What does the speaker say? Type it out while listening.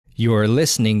You're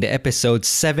listening to episode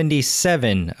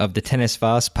 77 of the Tennis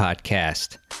Files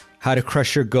podcast. How to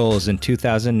crush your goals in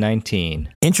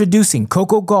 2019. Introducing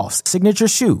Coco Gauff's signature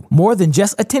shoe. More than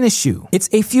just a tennis shoe. It's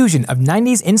a fusion of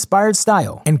 90s inspired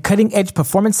style and cutting-edge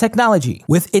performance technology.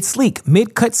 With its sleek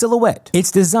mid-cut silhouette, it's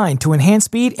designed to enhance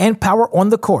speed and power on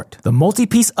the court. The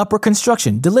multi-piece upper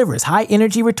construction delivers high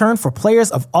energy return for players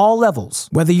of all levels.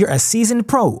 Whether you're a seasoned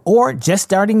pro or just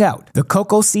starting out, the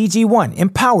Coco CG1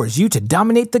 empowers you to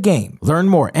dominate the game. Learn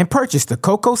more and purchase the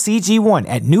Coco CG1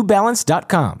 at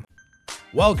newbalance.com.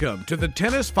 Welcome to the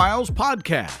Tennis Files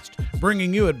podcast,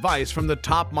 bringing you advice from the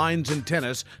top minds in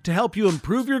tennis to help you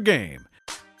improve your game.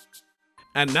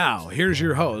 And now, here's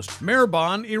your host,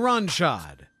 Mehrban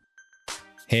Iranshad.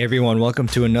 Hey everyone, welcome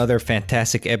to another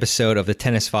fantastic episode of the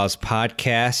Tennis Files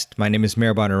podcast. My name is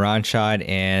Mehrban Iranshad,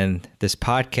 and this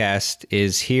podcast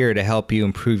is here to help you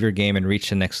improve your game and reach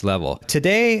the next level.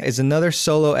 Today is another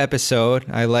solo episode.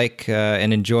 I like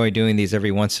and enjoy doing these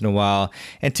every once in a while.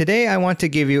 And today I want to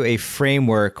give you a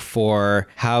framework for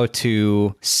how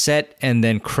to set and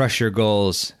then crush your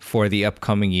goals for the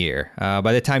upcoming year.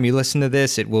 By the time you listen to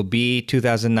this, it will be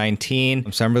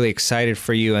 2019. So I'm really excited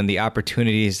for you and the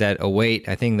opportunities that await.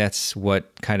 I think that's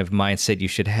what kind of mindset you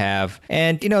should have.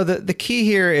 And, you know, the key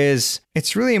here is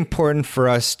it's really important for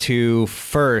us to so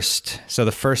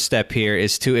the first step here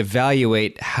is to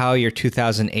evaluate how your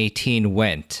 2018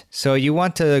 went. So you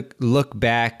want to look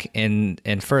back and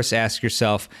first ask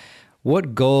yourself,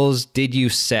 what goals did you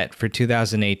set for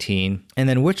 2018? And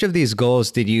then which of these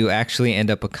goals did you actually end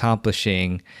up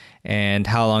accomplishing? And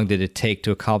how long did it take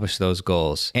to accomplish those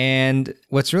goals? And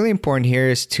what's really important here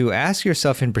is to ask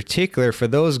yourself in particular for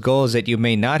those goals that you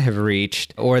may not have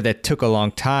reached or that took a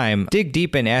long time, dig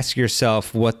deep and ask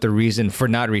yourself what the reason for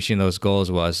not reaching those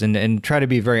goals was. And try to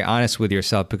be very honest with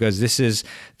yourself, because this is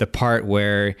the part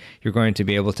where you're going to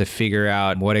be able to figure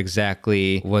out what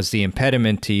exactly was the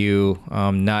impediment to you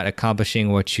not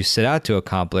accomplishing what you set out to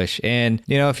accomplish. And,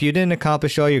 you know, if you didn't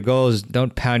accomplish all your goals,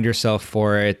 don't pound yourself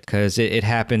for it, because it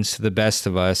happens to the best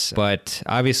of us. But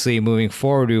obviously, moving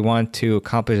forward, we want to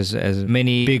accomplish as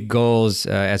many big goals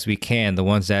as we can, the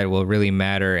ones that will really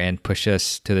matter and push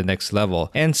us to the next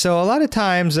level. And so a lot of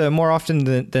times, more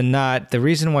often than not, the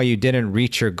reason why you didn't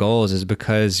reach your goals is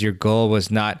because your goal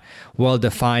was not well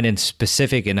defined and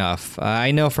specific enough.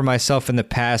 I know for myself in the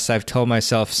past, I've told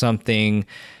myself something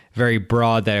very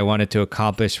broad that I wanted to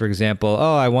accomplish. For example,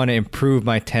 I want to improve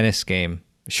my tennis game.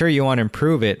 Sure, you want to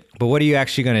improve it, but what are you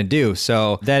actually going to do?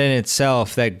 So that in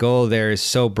itself, that goal there is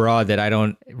so broad that I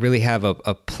don't really have a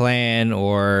plan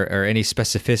or any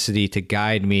specificity to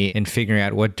guide me in figuring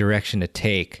out what direction to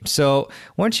take. So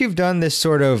once you've done this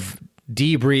sort of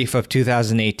debrief of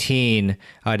 2018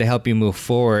 to help you move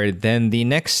forward, then the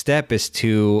next step is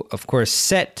to, of course,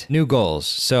 set new goals.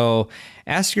 So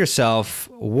ask yourself,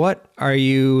 what are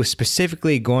you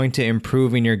specifically going to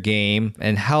improve in your game,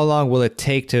 and how long will it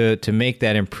take to make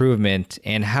that improvement,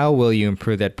 and how will you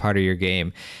improve that part of your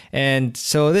game? And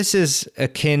so this is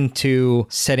akin to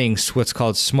setting what's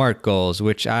called SMART goals,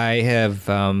 which I have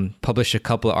published a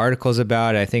couple of articles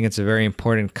about. I think it's a very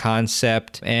important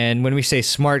concept. And when we say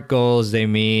SMART goals, they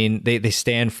mean they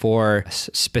stand for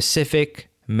specific,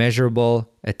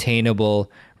 measurable,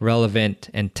 attainable, relevant,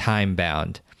 and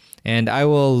time-bound. And I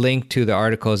will link to the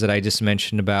articles that I just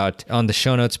mentioned about on the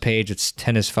show notes page. It's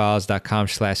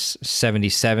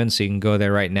tennisfiles.com/77. So you can go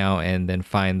there right now and then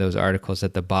find those articles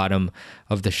at the bottom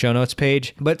of the show notes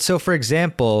page. But so for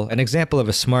example, an example of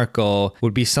a SMART goal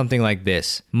would be something like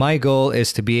this. My goal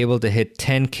is to be able to hit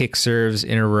 10 kick serves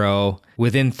in a row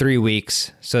within 3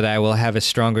 weeks so that I will have a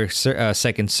stronger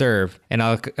second serve. And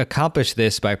I'll accomplish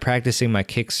this by practicing my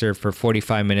kick serve for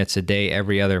 45 minutes a day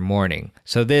every other morning.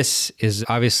 So this is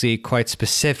obviously quite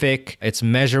specific. It's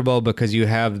measurable because you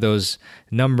have those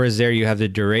numbers there. You have the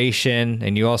duration,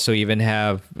 and you also even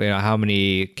have, you know, how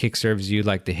many kick serves you'd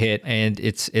like to hit. And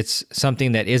it's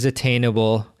something that is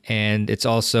attainable. And it's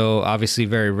also obviously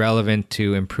very relevant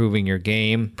to improving your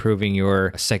game, improving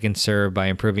your second serve by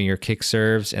improving your kick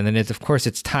serves. And then of course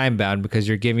it's time bound because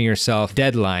you're giving yourself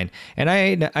deadline. And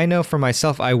I know for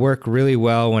myself, I work really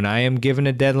well when I am given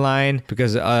a deadline,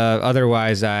 because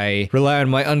otherwise I rely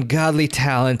on my ungodly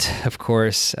talent, of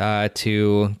course,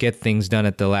 to get things done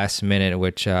at the last minute,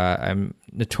 which I'm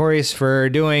notorious for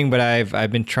doing, but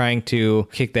I've been trying to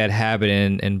kick that habit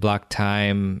and block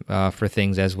time for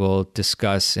things, as we'll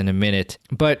discuss in a minute.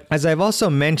 But as I've also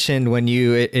mentioned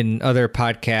in other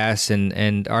podcasts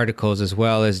and articles as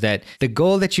well, is that the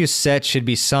goal that you set should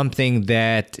be something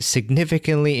that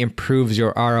significantly improves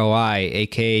your ROI,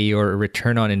 aka your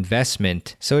return on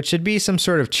investment. So it should be some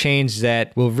sort of change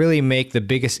that will really make the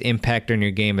biggest impact on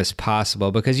your game as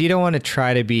possible, because you don't want to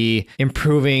try to be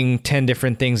improving 10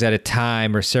 different things at a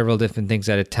time or several different things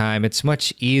at a time. It's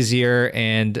much easier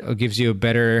and gives you a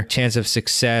better chance of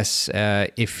success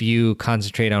if you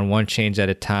concentrate on one change at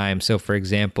a time. So for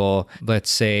example, let's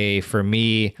say for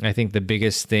me, I think the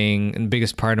biggest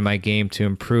part of my game to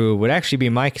improve would actually be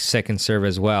my second serve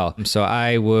as well. So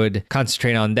I would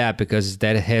concentrate on that because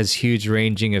that has huge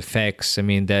ranging effects. I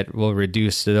mean, that will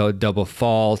reduce the double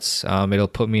faults. It'll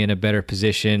put me in a better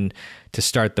position to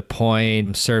start the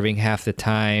point, serving half the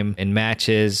time in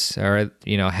matches, or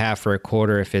half or a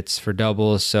quarter if it's for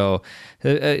doubles. So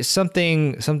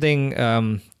something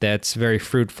that's very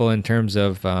fruitful in terms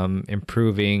of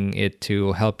improving it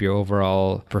to help your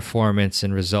overall performance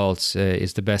and results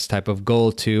is the best type of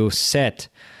goal to set.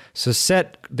 So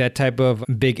set that type of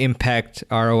big impact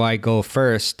ROI goal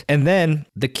first. And then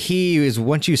the key is,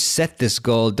 once you set this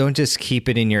goal, don't just keep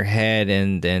it in your head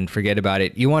and then forget about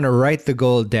it. You want to write the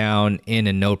goal down in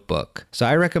a notebook. So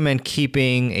I recommend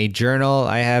keeping a journal.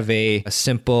 I have a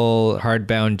simple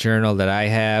hardbound journal that I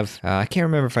have. I can't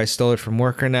remember if I stole it from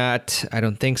work or not. I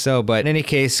don't think so. But in any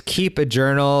case, keep a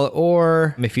journal,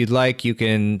 or if you'd like, you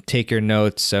can take your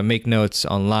notes, make notes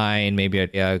online, maybe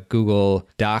at Google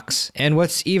Docs. And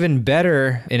what's even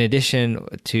better, in addition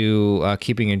to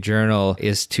keeping a journal,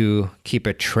 is to keep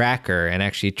a tracker and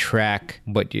actually track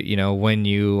what when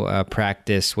you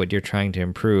practice what you're trying to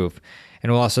improve.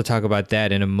 And we'll also talk about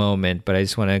that in a moment, but I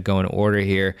just want to go in order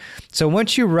here. So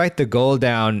once you write the goal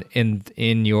down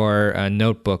in your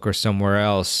notebook or somewhere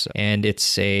else, and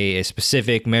it's a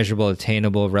specific, measurable,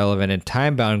 attainable, relevant, and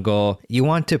time-bound goal, you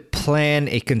want to plan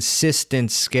a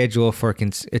consistent schedule for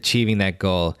achieving that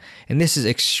goal. And this is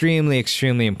extremely,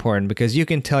 extremely important, because you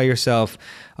can tell yourself,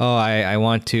 oh, I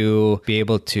want to be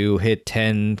able to hit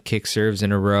 10 kick serves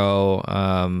in a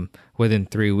row within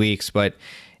 3 weeks. But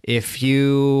if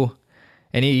you...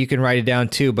 And you can write it down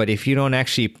too, but if you don't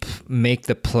actually make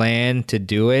the plan to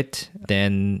do it,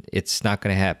 then it's not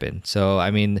going to happen. So,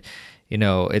 I mean,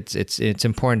 it's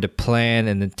important to plan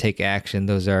and then take action.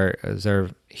 Those are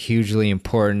hugely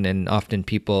important, and often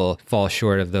people fall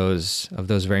short of those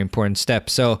very important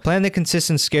steps. So plan the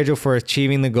consistent schedule for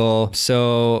achieving the goal.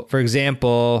 So, for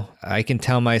example, I can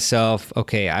tell myself,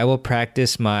 okay, I will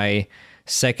practice my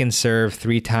second serve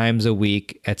 3 times a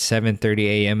week at 7:30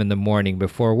 a.m. in the morning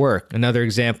before work. Another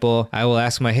example, I will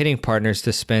ask my hitting partners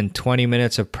to spend 20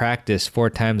 minutes of practice 4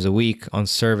 times a week on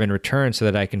serve and return so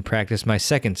that I can practice my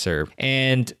second serve.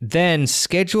 And then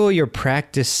schedule your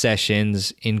practice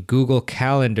sessions in Google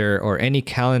Calendar or any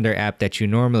calendar app that you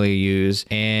normally use.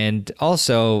 And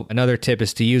also, another tip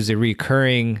is to use the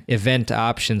recurring event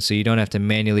option so you don't have to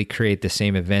manually create the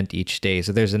same event each day.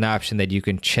 So there's an option that you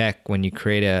can check when you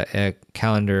create a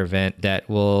calendar event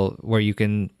where you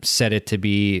can set it to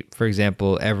be, for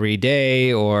example, every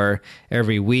day or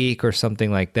every week or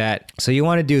something like that. So you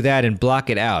want to do that and block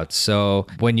it out. So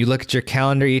when you look at your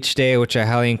calendar each day, which I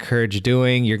highly encourage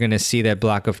doing, you're going to see that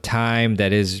block of time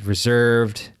that is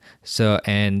reserved. So,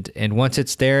 and once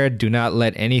it's there, do not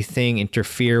let anything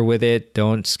interfere with it.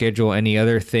 Don't schedule any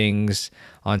other things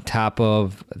on top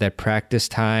of that practice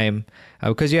time,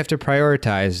 because you have to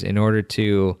prioritize in order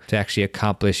to actually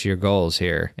accomplish your goals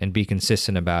here and be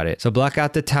consistent about it. So block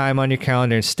out the time on your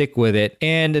calendar and stick with it.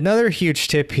 And another huge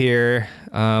tip here,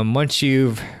 once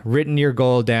you've written your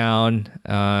goal down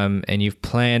and you've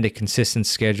planned a consistent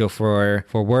schedule for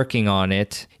working on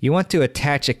it, you want to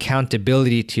attach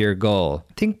accountability to your goal.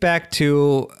 Think back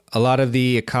to a lot of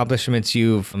the accomplishments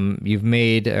you've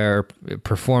made or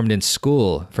performed in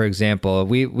school. For example,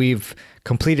 we've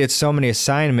completed so many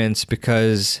assignments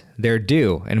because they're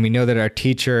due, and we know that our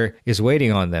teacher is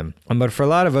waiting on them. But for a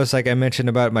lot of us, like I mentioned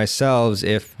about myself,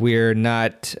 if we're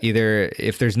not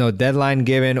if there's no deadline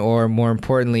given, or more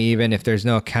importantly, even if there's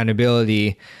no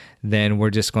accountability, then we're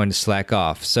just going to slack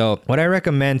off. So what I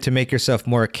recommend to make yourself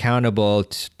more accountable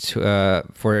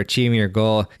for achieving your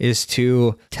goal is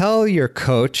to tell your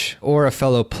coach or a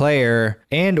fellow player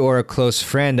and or a close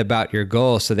friend about your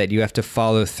goal so that you have to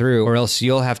follow through, or else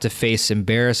you'll have to face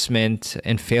embarrassment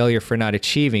and failure for not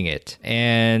achieving it.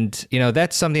 And,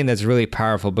 that's something that's really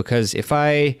powerful, because if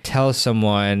I tell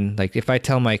someone, like if I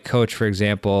tell my coach, for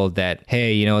example, that,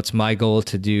 hey, it's my goal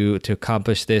to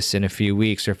accomplish this in a few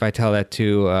weeks, or if I tell that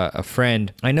to a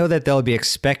friend, I know that they'll be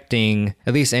expecting,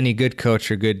 at least any good coach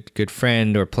or good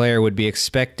friend or player would be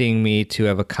expecting me to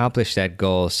have accomplished that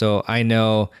goal. So I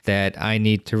know that I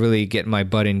need to really get my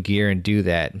butt in gear and do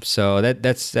that. So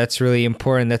that's really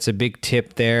important. That's a big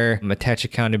tip there. Attach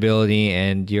accountability,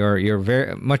 and you're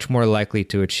very much more likely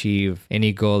to achieve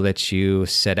any goal that you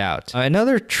set out.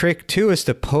 Another trick too is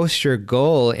to post your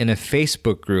goal in a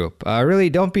Facebook group. Really,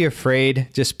 don't be afraid.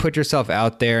 Just put yourself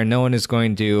out there. No one is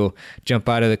going to jump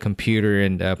out of the computer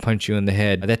and punch you in the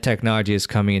head. That technology is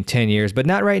coming in 10 years, but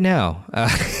not right now.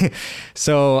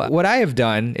 So what I have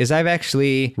done is I've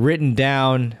actually written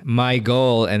down my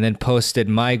goal and then posted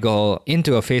my goal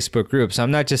into a Facebook group. So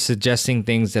I'm not just suggesting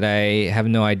things that I have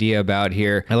no idea about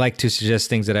here. I like to suggest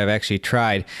things that I've actually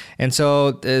tried. And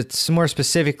so it's more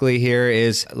specifically here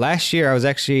is last year I was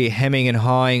actually hemming and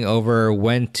hawing over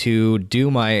when to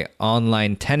do my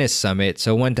online tennis summit.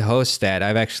 So when to host that.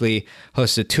 I've actually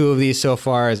hosted 2 of these so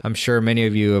far, as I'm sure many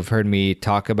of you have heard me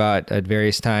talk about at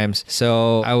various times.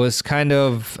 So I was kind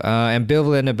of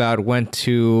ambivalent about when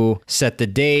to set the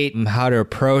date, how to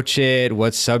approach it,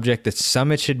 what subject the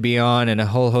summit should be on, and a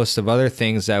whole host of other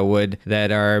things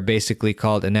that are basically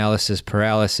called analysis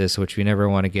paralysis, which we never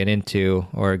want to get into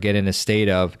or get in a state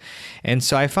of. And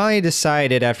so I finally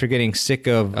decided, after getting sick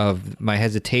of my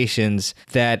hesitations,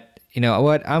 that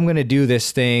I'm going to do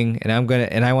this thing, and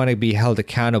I want to be held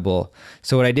accountable.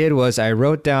 So what I did was I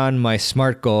wrote down my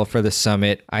SMART goal for the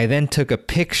summit. I then took a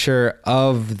picture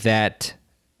of that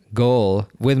goal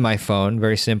with my phone,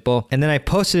 very simple, and then I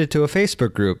posted it to a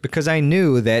Facebook group, because I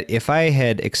knew that if I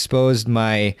had exposed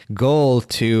my goal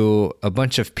to a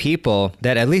bunch of people,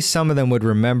 that at least some of them would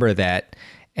remember that.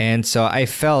 And so I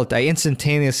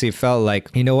instantaneously felt like,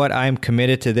 I'm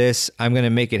committed to this. I'm going to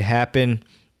make it happen.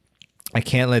 I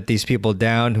can't let these people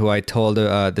down who I told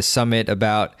the summit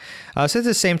about. So it's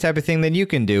the same type of thing that you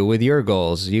can do with your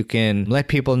goals. You can let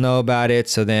people know about it,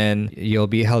 so then you'll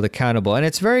be held accountable. And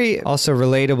it's very also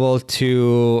relatable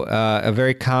to a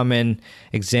very common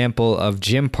example of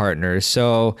gym partners.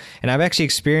 So, and I've actually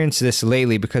experienced this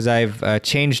lately because I've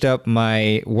changed up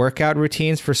my workout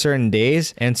routines for certain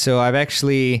days. And so I've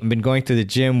actually been going to the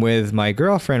gym with my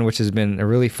girlfriend, which has been a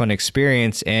really fun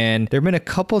experience. And there have been a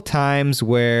couple times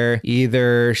where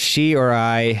either she or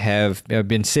I have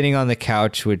been sitting on the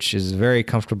couch, which is a very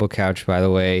comfortable couch, by the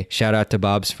way. Shout out to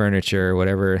Bob's Furniture,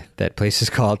 whatever that place is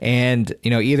called. And,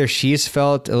 either she's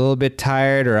felt a little bit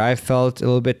tired or I felt a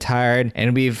little bit tired.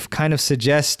 And we've kind of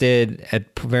suggested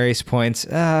at various points,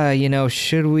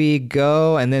 should we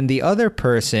go? And then the other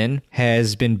person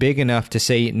has been big enough to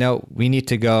say, no, we need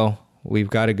to go. We've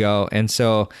got to go. And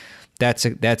so that's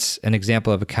an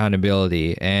example of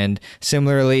accountability. And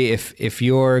similarly, if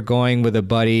you're going with a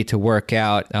buddy to work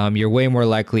out, you're way more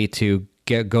likely to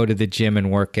go to the gym and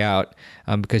work out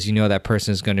because that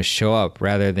person is going to show up,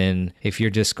 rather than if you're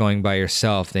just going by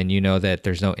yourself, then that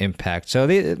there's no impact. So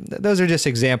those are just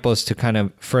examples to kind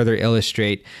of further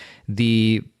illustrate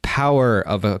the power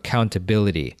of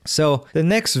accountability. So the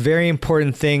next very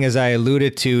important thing, as I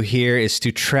alluded to here, is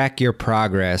to track your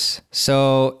progress.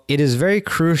 So it is very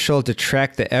crucial to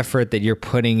track the effort that you're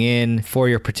putting in for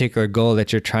your particular goal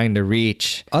that you're trying to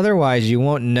reach. Otherwise, you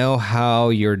won't know how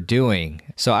you're doing.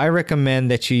 So I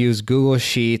recommend that you use Google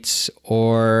Sheets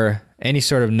or any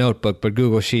sort of notebook, but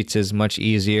Google Sheets is much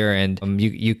easier, and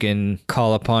you can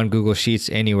call upon Google Sheets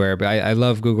anywhere. But I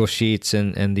love Google Sheets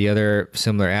and the other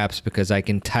similar apps because I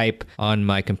can type on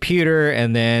my computer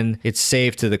and then it's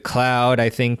saved to the cloud, I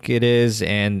think it is,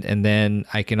 and then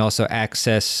I can also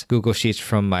access Google Sheets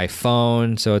from my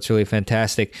phone, so it's really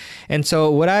fantastic. And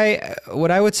so what I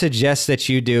would suggest that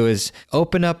you do is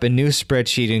open up a new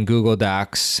spreadsheet in Google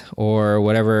Docs or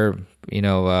whatever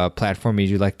platform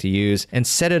you'd like to use, and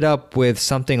set it up with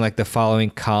something like the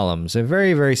following columns. They're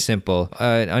very, very simple.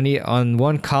 On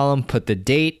one column, put the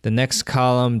date. The next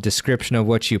column, description of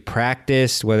what you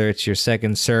practiced, whether it's your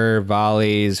second serve,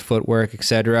 volleys, footwork,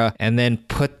 etc. And then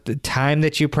put the time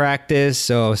that you practice,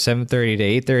 so 7:30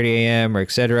 to 8:30 a.m. or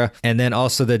etc. And then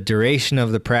also the duration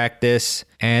of the practice.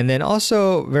 And then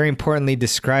also, very importantly,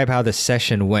 describe how the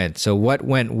session went. So what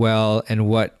went well and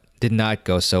what did not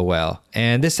go so well.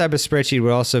 And this type of spreadsheet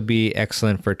would also be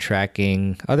excellent for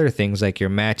tracking other things like your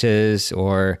matches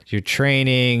or your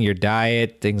training, your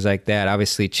diet, things like that.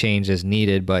 Obviously change as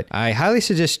needed, but I highly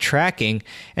suggest tracking.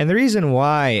 And the reason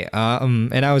why,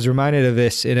 and I was reminded of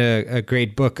this in a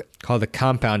great book called The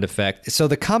Compound Effect. So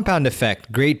The Compound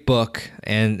Effect, great book.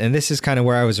 And this is kind of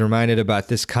where I was reminded about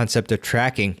this concept of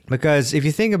tracking. Because if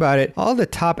you think about it, all the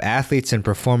top athletes and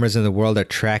performers in the world are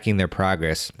tracking their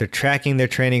progress. They're tracking their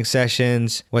training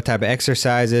sessions, what type of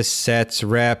exercises, sets,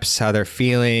 reps, how they're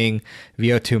feeling,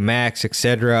 VO2 max,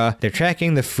 etc. They're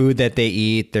tracking the food that they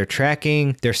eat. They're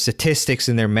tracking their statistics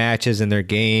in their matches and their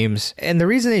games. And the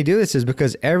reason they do this is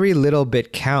because every little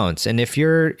bit counts. And if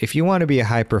you want to be a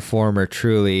high performer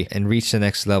truly and reach the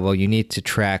next level, you need to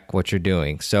track what you're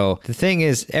doing. So the thing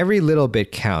is, every little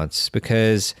bit counts,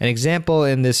 because an example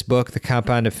in this book, The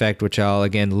Compound Effect, which I'll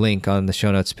again link on the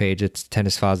show notes page, it's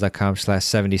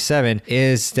tennisfiles.com/77,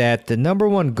 is that the number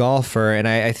one golfer, and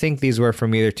I think these were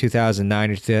from either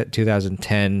 2009 or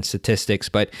 2010 statistics,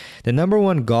 but the number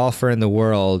one golfer in the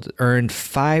world earned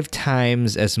 5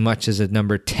 times as much as the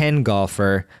number 10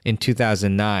 golfer in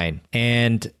 2009.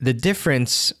 And the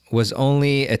difference was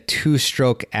only a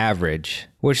 2-stroke average,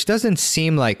 which doesn't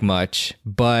seem like much,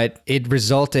 but it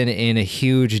resulted in a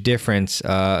huge difference,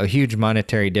 a huge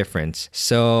monetary difference.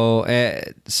 So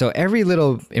every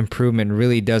little improvement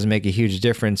really does make a huge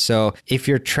difference. So if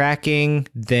you're tracking,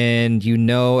 then you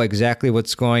know exactly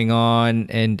what's going on,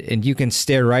 and you can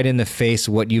stare right in the face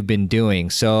what you've been doing.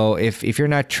 So if you're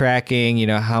not tracking,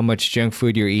 how much junk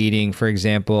food you're eating, for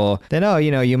example, then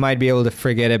you might be able to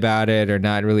forget about it or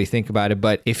not really think about it.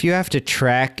 But if you have to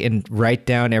track and write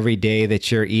down every day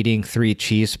that you're eating 3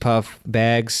 cheese puff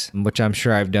bags, which I'm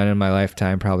sure I've done in my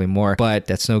lifetime, probably more, but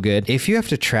that's no good. If you have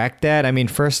to track that,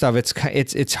 first off,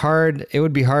 it's hard. It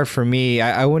would be hard for me.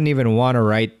 I wouldn't even want to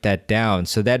write that down.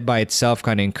 So that by itself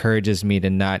kind of encourages me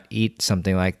to not eat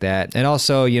something like that. And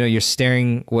also, you're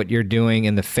staring what you're doing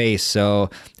in the face. So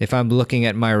if I'm looking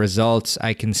at my results,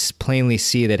 I can plainly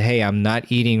see that, hey, I'm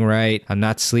not eating right. I'm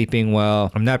not sleeping well.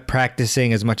 I'm not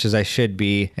practicing as much as I should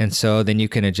be. And so then you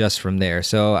can adjust from there.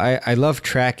 So I love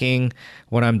tracking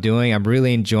what I'm doing. I'm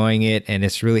really enjoying it, and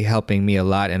it's really helping me a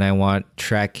lot. And I want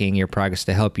tracking your progress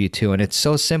to help you too. And it's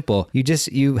so simple. You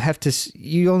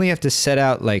only have to set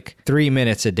out like 3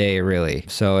 minutes a day, really.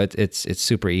 So it's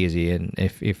super easy. And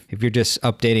if you're just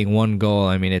updating one goal,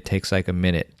 it takes like a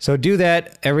minute. So do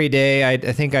that every day. I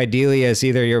think ideally as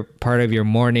either your part of your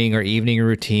morning or evening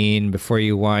routine before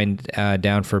you wind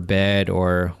down for bed,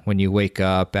 or when you wake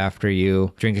up after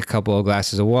you drink a couple of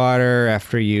glasses of water,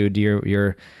 after you do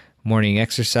your morning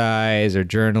exercise or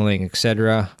journaling,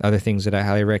 etc. Other things that I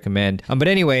highly recommend. But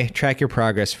anyway, track your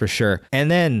progress for sure. And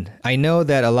then I know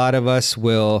that a lot of us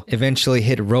will eventually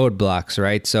hit roadblocks,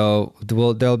 right? So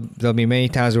there'll be many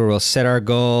times where we'll set our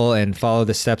goal and follow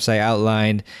the steps I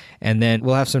outlined, and then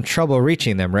we'll have some trouble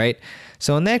reaching them, right?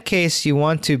 So in that case, you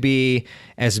want to be,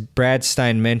 as Brad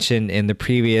Stein mentioned in the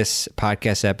previous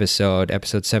podcast episode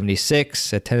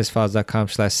 76 at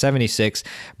tennisfiles.com/76,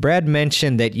 Brad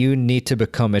mentioned that you need to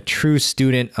become a true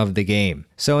student of the game.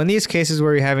 So in these cases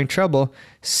where you're having trouble,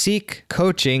 seek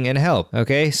coaching and help,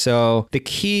 okay? So the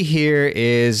key here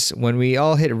is when we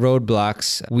all hit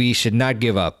roadblocks, we should not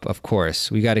give up, of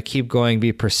course. We got to keep going,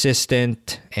 be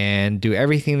persistent, and do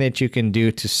everything that you can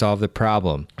do to solve the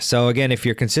problem. So again, if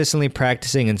you're consistently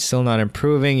practicing and still not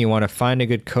improving, you want to find a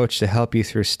good coach to help you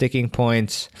through sticking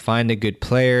points, find a good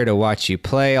player to watch you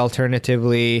play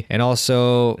alternatively, and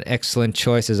also excellent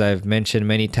choice, as I've mentioned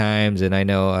many times, and I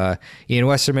know Ian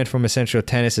Westerman from Essential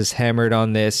Tennis has hammered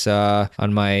on this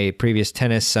on my previous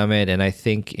tennis summit, and I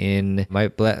think in my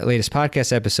latest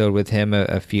podcast episode with him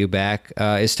a few back,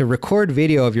 is to record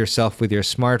video of yourself with your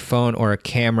smartphone or a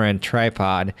camera and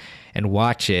tripod and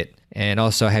watch it. And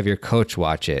also have your coach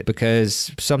watch it,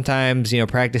 because sometimes,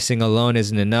 practicing alone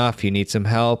isn't enough. You need some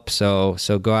help. So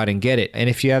go out and get it. And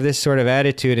if you have this sort of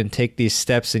attitude and take these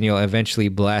steps, then you'll eventually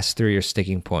blast through your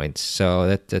sticking points.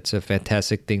 So that's a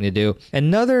fantastic thing to do.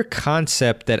 Another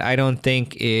concept that I don't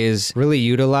think is really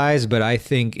utilized, but I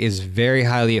think is very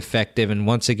highly effective, and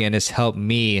once again has helped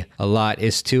me a lot,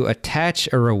 is to attach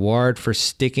a reward for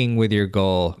sticking with your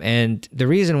goal. And the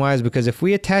reason why is because if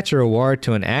we attach a reward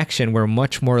to an action, we're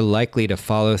much more likely likely to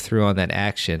follow through on that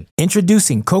action.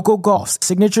 Introducing Coco Gauff's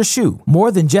signature shoe,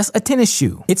 more than just a tennis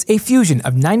shoe. It's a fusion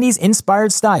of 90s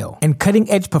inspired style and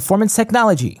cutting-edge performance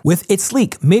technology with its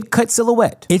sleek mid-cut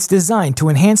silhouette. It's designed to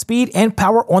enhance speed and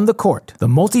power on the court. The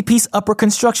multi-piece upper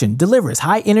construction delivers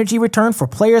high-energy return for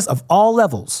players of all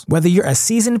levels. Whether you're a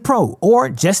seasoned pro or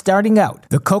just starting out,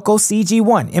 the Coco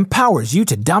CG1 empowers you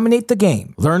to dominate the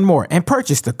game. Learn more and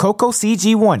purchase the Coco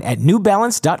CG1 at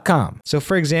NewBalance.com. So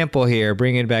for example here,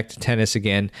 bringing it back to tennis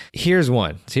again, here's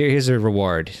one. Here's a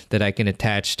reward that I can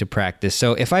attach to practice.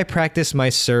 So if I practice my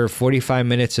serve 45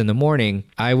 minutes in the morning,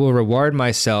 I will reward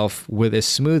myself with a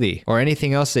smoothie or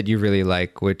anything else that you really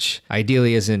like, which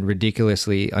ideally isn't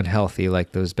ridiculously unhealthy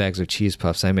like those bags of cheese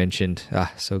puffs I mentioned.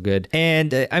 So good.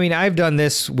 And I've done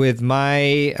this with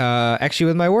my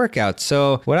workout.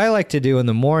 So what I like to do in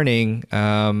the morning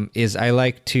is I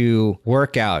like to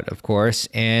work out, of course,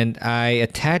 and I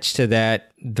attach to that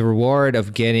the reward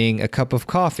of getting a cup of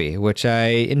coffee, which I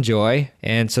enjoy.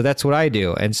 And so that's what I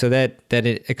do. And so that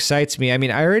it excites me.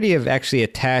 I already have actually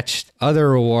attached other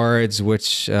rewards,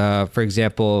 which, for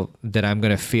example, that I'm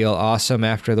going to feel awesome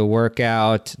after the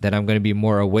workout, that I'm going to be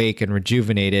more awake and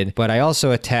rejuvenated. But I also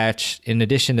attach, in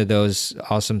addition to those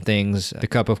awesome things, the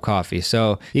cup of coffee.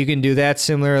 So you can do that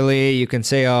similarly. You can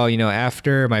say,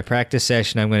 after my practice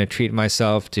session, I'm going to treat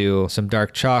myself to some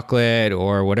dark chocolate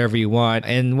or whatever you want.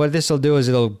 And what this will do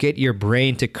is it'll get your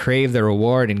brain to crave the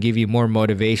reward and give you more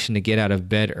motivation to get out of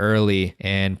bed early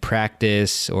and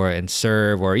practice and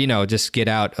serve or, just get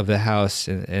out of the house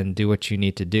and do what you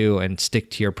need to do and stick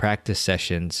to your practice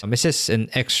sessions. It's just an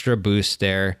extra boost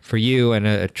there for you and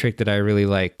a trick that I really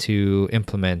like to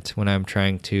implement when I'm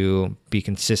trying to be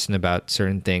consistent about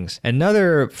certain things.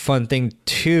 Another fun thing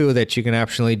too that you can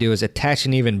optionally do is attach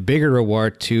an even bigger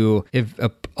reward to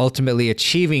ultimately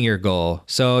achieving your goal.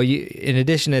 So in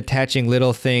addition to attaching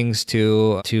little things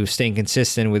to staying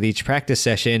consistent with each practice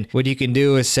session, what you can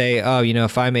do is say,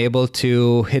 if I'm able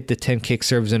to hit the 10 kick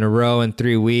serves in a row in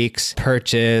 3 weeks,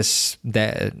 purchase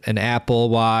an Apple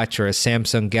Watch or a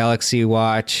Samsung Galaxy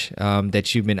Watch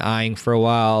that you've been eyeing for a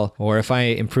while. Or if I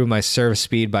improve my serve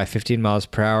speed by 15 miles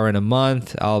per hour in a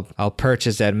month, I'll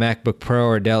purchase that MacBook Pro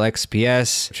or Dell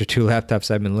XPS, which are two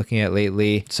laptops I've been looking at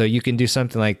lately. So you can do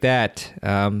something like that.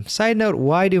 Side note,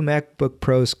 why do MacBook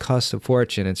Pros cost a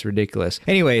fortune? It's ridiculous.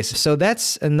 Anyways, so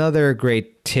that's another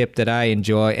great tip that I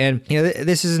enjoy. And,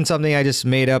 this isn't something I just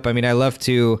made up. I love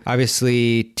to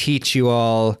obviously teach you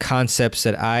all concepts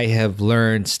that I have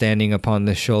learned standing upon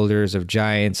the shoulders of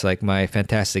giants like my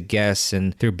fantastic guests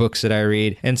and through books that I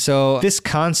read. And so this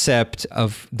concept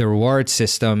of the reward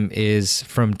system is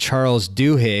from Charles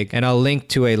Duhigg, and I'll link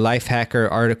to a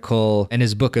Lifehacker article and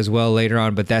his book as well later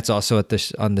on, but that's also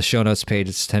on the show notes page.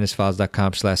 It's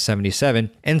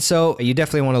tennisfiles.com/77. And so you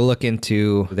definitely want to look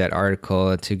into that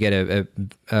article to get a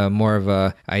more of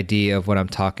a idea of what I'm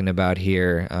talking about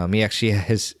here. He actually,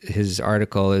 his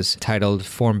article is titled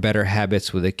Form Better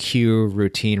Habits with a Cue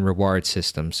Routine Reward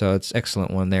System. So it's an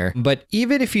excellent one there. But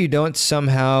even if you don't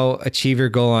somehow achieve your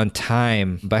goal on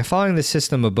time, by following the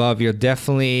system above, you'll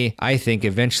definitely, I think,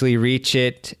 eventually reach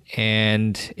it.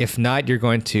 And if not, you're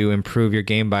going to improve your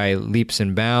game by leaps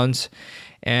and bounds.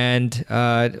 And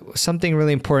something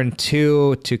really important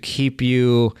too to keep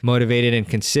you motivated and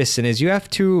consistent is you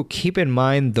have to keep in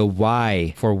mind the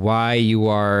why for why you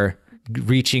are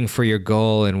reaching for your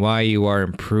goal and why you are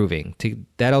improving.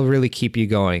 That'll really keep you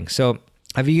going. So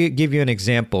I'll give you an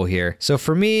example here. So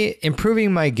for me,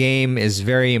 improving my game is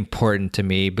very important to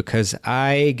me because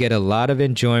I get a lot of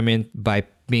enjoyment by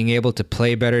being able to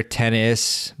play better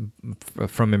tennis,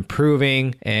 from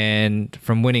improving and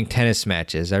from winning tennis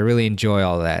matches. I really enjoy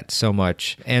all that so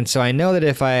much. And so I know that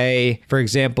if I, for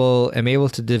example, am able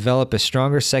to develop a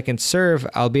stronger second serve,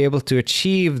 I'll be able to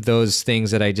achieve those things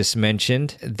that I just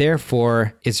mentioned.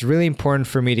 Therefore, it's really important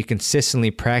for me to consistently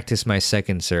practice my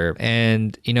second serve.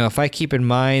 And, if I keep in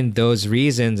mind those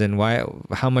reasons and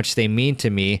how much they mean to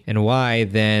me and why,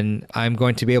 then I'm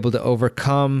going to be able to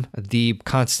overcome the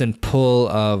constant pull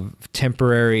of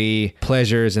temporary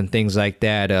pleasures and things like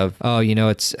that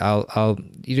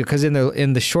because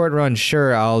in the short run,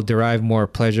 sure, I'll derive more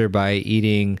pleasure by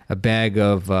eating a bag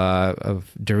of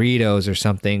Doritos or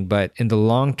something, but in the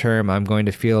long term, I'm going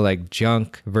to feel like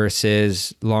junk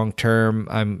versus long term,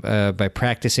 by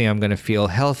practicing, I'm going to feel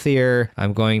healthier.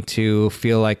 I'm going to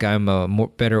feel like I'm a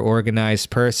better organized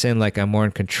person, like I'm more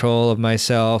in control of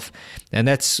myself. And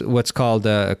that's what's called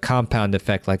a compound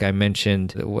effect, like I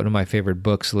mentioned, one of my favorite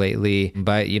books lately.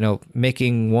 By,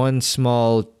 making one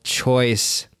small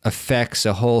choice affects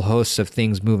a whole host of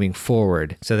things moving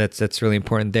forward. So that's really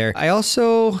important there.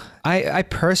 I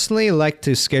personally like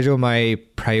to schedule my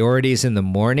priorities in the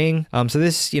morning. So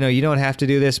this, you don't have to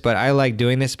do this, but I like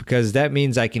doing this because that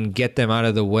means I can get them out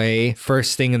of the way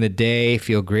first thing in the day,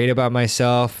 feel great about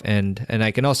myself, and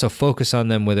I can also focus on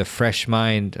them with a fresh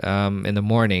mind in the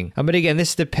morning. But again,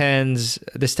 this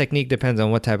technique depends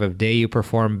on what type of day you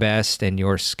perform best and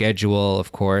your schedule,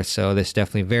 of course. So this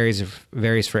definitely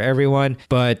varies for everyone.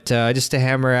 But just to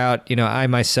hammer out, I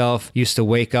myself used to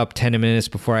wake up 10 minutes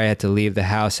before I had to leave the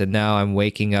house, and now I'm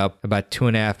waking up about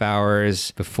 2.5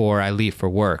 hours before I leave for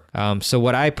work. So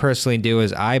what I personally do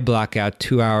is I block out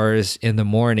 2 hours in the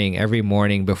morning, every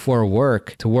morning before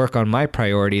work, to work on my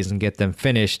priorities and get them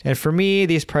finished. And for me,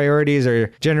 these priorities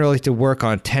are generally to work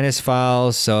on Tennis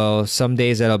Files. So some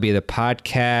days that'll be the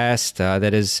podcast.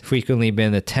 That has frequently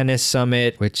been the Tennis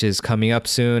Summit, which is coming up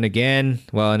soon again.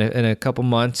 Well, in a couple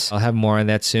months. I'll have more on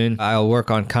that soon. I'll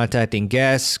work on contacting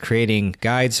guests, creating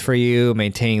guides for you,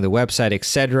 maintaining the website,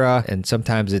 etc. And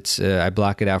sometimes I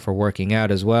block it out for working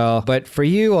out as well. But for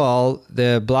you all,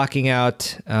 the blocking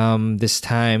out this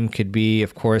time could be,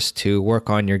 of course, to work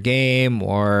on your game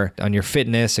or on your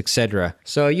fitness, etc.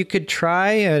 So you could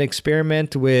try an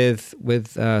experiment with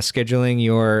scheduling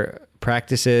your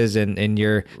practices and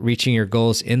you're reaching your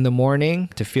goals in the morning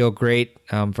to feel great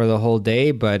for the whole day,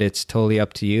 but it's totally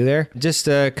up to you there. Just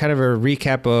kind of a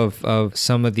recap of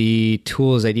some of the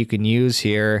tools that you can use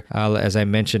here. As I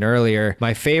mentioned earlier,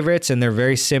 my favorites, and they're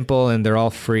very simple and they're all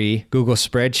free: Google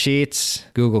Spreadsheets,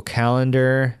 Google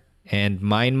Calendar, and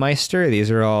MindMeister. These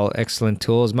are all excellent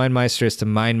tools. MindMeister is to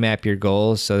mind map your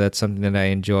goals, so that's something that I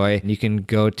enjoy. You can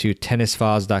go to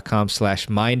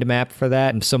tennisfiles.com/mindmap for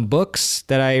that. Some books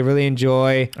that I really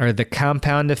enjoy are The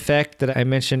Compound Effect that I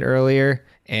mentioned earlier,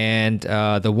 and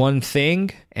The One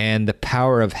Thing, and The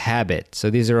Power of Habit. So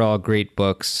these are all great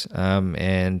books,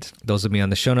 and those will be on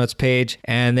the show notes page.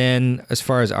 And then as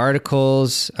far as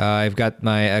articles, I've got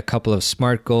a couple of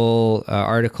SMART goal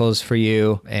articles for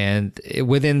you. And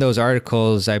within those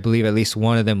articles, I believe at least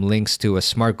one of them links to a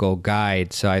SMART goal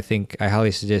guide. So I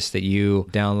highly suggest that you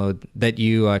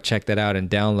check that out and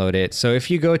download it. So if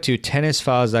you go to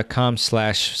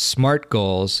tennisfiles.com/smart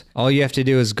goals, all you have to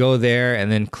do is go there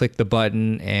and then click the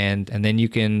button, and then you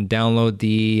can download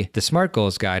the SMART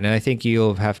Goals guide. And I think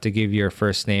you'll have to give your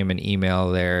first name and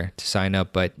email there to sign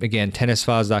up. But again,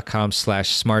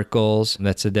 tennisfiles.com/smart goals.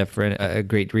 That's a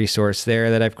great resource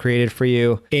there that I've created for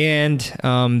you. And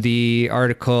the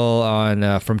article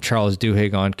from Charles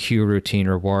Duhigg on Q Routine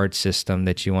Reward System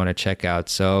that you want to check out.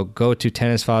 So go to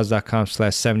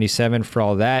tennisfiles.com/77 for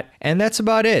all that. And that's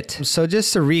about it. So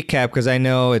just to recap, because I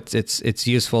know it's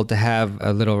useful to have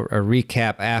a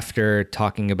recap after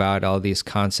talking about all these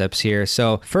concepts here.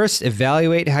 So first,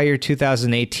 evaluate how your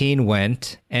 2018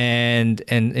 went, and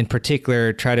in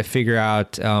particular, try to figure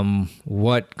out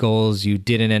what goals you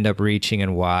didn't end up reaching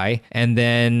and why. And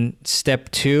then step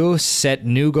 2, set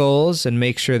new goals and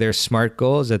make sure they're SMART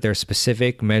goals, that they're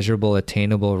specific, measurable,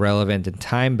 attainable, relevant, and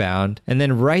time-bound. And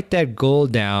then write that goal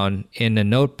down in a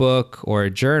notebook or a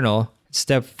journal.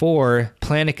 Step 4,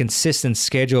 plan a consistent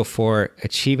schedule for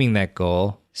achieving that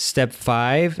goal. Step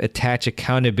 5, attach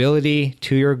accountability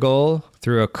to your goal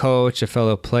through a coach, a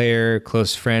fellow player,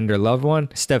 close friend, or loved one.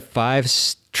 Step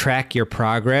 5, track your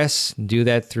progress. Do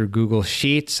that through Google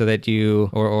Sheets so that you,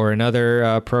 or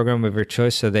another program of your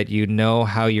choice, so that you know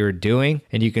how you're doing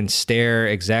and you can stare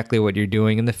exactly what you're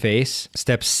doing in the face.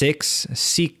 Step 6,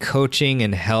 seek coaching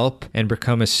and help and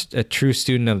become a true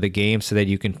student of the game so that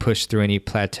you can push through any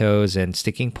plateaus and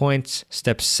sticking points.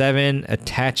 Step 7,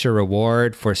 attach a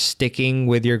reward for sticking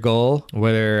with your goal,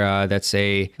 whether that's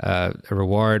a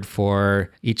reward for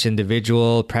each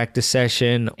individual practice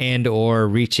session and or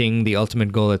reaching the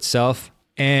ultimate goal itself.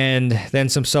 And then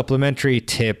some supplementary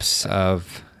tips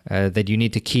of that you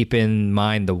need to keep in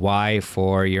mind the why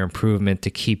for your improvement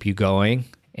to keep you going.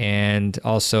 And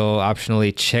also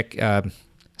optionally check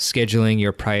scheduling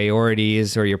your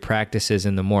priorities or your practices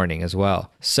in the morning as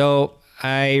well. So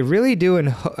I really do,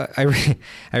 and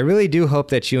I really do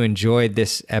hope that you enjoyed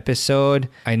this episode.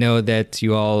 I know that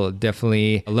you all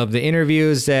definitely love the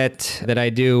interviews that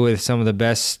I do with some of the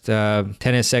best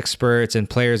tennis experts and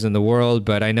players in the world.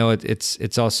 But I know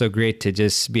it's also great to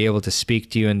just be able to speak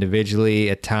to you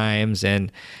individually at times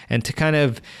and to kind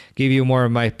of give you more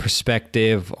of my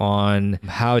perspective on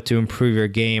how to improve your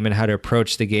game and how to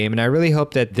approach the game. And I really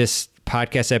hope that this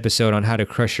podcast episode on how to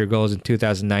crush your goals in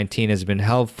 2019 has been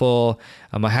helpful.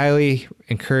 I highly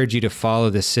encourage you to follow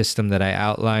the system that I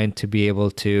outlined to be able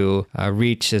to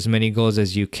reach as many goals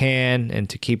as you can and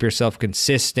to keep yourself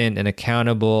consistent and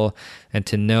accountable and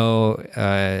to know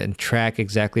and track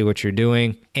exactly what you're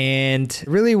doing. And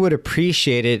really would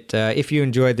appreciate it if you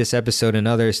enjoyed this episode and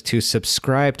others to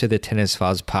subscribe to the Tennis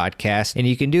Files podcast. And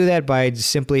you can do that by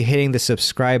simply hitting the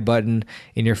subscribe button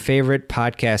in your favorite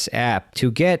podcast app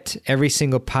to get every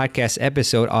single podcast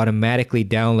episode automatically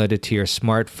downloaded to your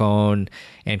smartphone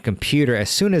and computer as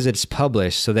soon as it's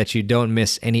published so that you don't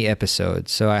miss any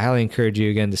episodes. So I highly encourage you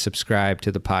again to subscribe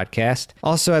to the podcast.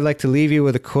 Also, I'd like to leave you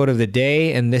with a quote of the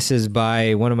day, and this is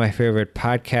by one of my favorite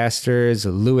podcasters,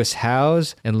 Lewis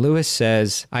Howes. And Lewis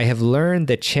says, "I have learned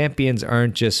that champions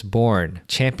aren't just born.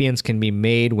 Champions can be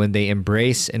made when they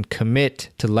embrace and commit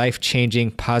to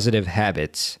life-changing positive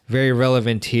habits." Very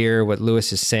relevant here, what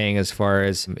Lewis is saying as far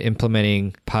as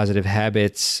implementing positive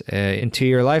habits into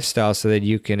your lifestyle so that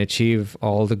you can achieve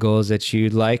all the goals that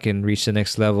you'd like and reach the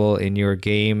next level in your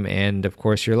game and, of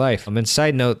course, your life. And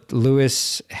side note,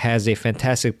 Lewis has a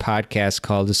fantastic podcast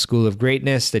called The School of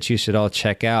Greatness that you should all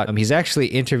check out. He's actually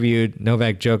interviewed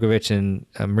Novak Djokovic and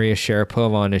Maria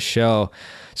Sharapova on his show.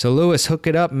 So Lewis, hook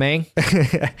it up, man.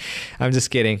 I'm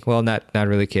just kidding. Well, not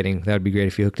really kidding. That would be great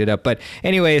if you hooked it up. But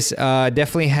anyways,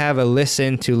 definitely have a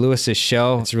listen to Lewis's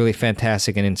show. It's really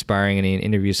fantastic and inspiring, and he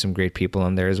interviews some great people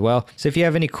on there as well. So if you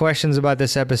have any questions about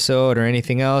this episode or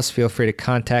anything else, feel free to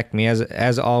contact me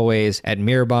as always at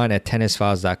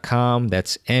Mirban@tennisfiles.com.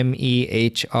 That's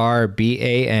MEHRBAN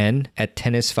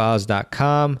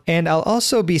 @tennisfiles.com. And I'll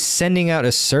also be sending out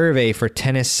a survey for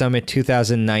Tennis Summit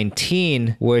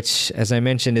 2019, which, as I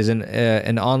mentioned, is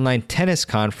an online tennis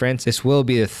conference. This will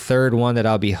be the third one that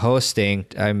I'll be hosting.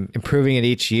 I'm improving it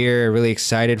each year. Really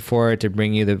excited for it to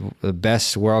bring you the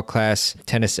best world-class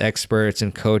tennis experts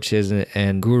and coaches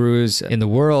and gurus in the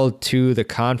world to the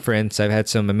conference. I've had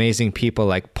some amazing people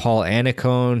like Paul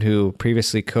Annacone, who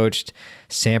previously coached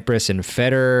Sampras and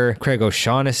Federer, Craig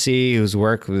O'Shaughnessy, who's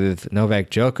worked with Novak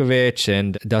Djokovic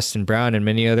and Dustin Brown and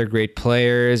many other great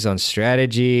players on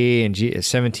strategy, and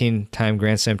 17-time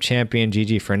Grand Slam champion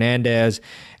Gigi Fernandez,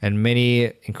 and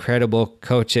many incredible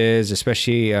coaches,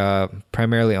 especially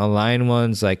primarily online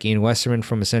ones like Ian Westerman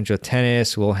from Essential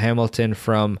Tennis, Will Hamilton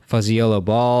from Fuzzy Yellow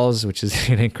Balls, which is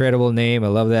an incredible name. I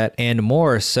love that, and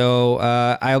more. So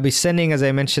I'll be sending, as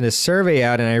I mentioned, a survey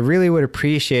out, and I really would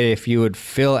appreciate it if you would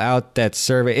fill out that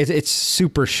survey. It's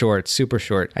super short.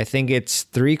 I think it's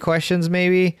 3 questions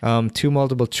maybe, 2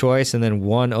 multiple choice, and then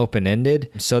 1 open-ended.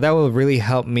 So that will really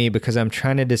help me because I'm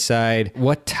trying to decide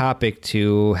what topic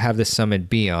to have the summit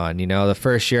be on. You know, the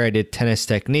first year I did tennis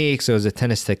technique, so it was a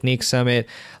tennis technique summit.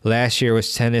 Last year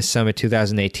was Tennis Summit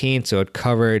 2018, so it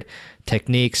covered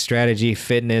technique, strategy,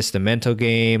 fitness, the mental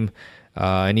game,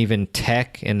 and even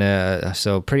tech, and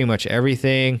so pretty much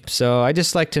everything. So I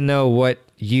just like to know what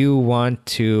you want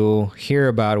to hear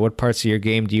about. What parts of your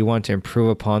game do you want to improve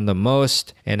upon the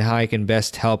most, and how I can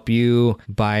best help you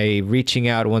by reaching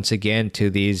out once again to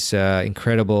these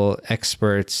incredible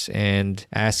experts and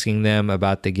asking them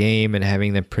about the game and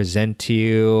having them present to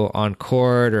you on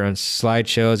court or on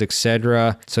slideshows,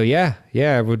 etc. So yeah,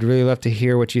 I would really love to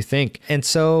hear what you think. And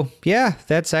so, yeah,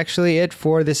 that's actually it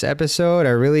for this episode.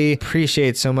 I really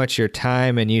appreciate so much your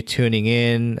time and you tuning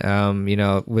in,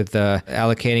 with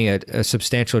allocating a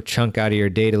substantial chunk out of your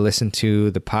day to listen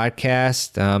to the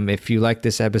podcast. If you like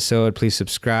this episode, please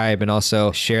subscribe and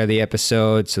also share the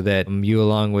episode so that you,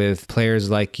 along with players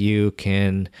like you,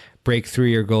 can break through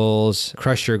your goals,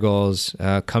 crush your goals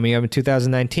coming up in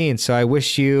 2019. So I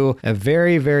wish you a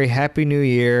very, very happy new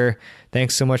year.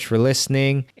 Thanks so much for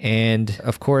listening. And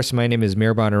of course, my name is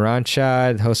Mirban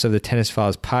Iranshad, host of the Tennis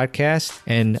Files podcast,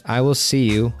 and I will see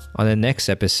you on the next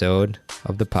episode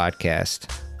of the podcast.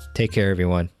 Take care,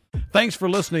 everyone. Thanks for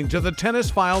listening to the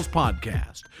Tennis Files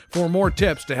podcast. For more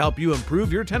tips to help you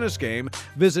improve your tennis game,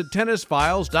 visit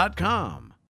tennisfiles.com.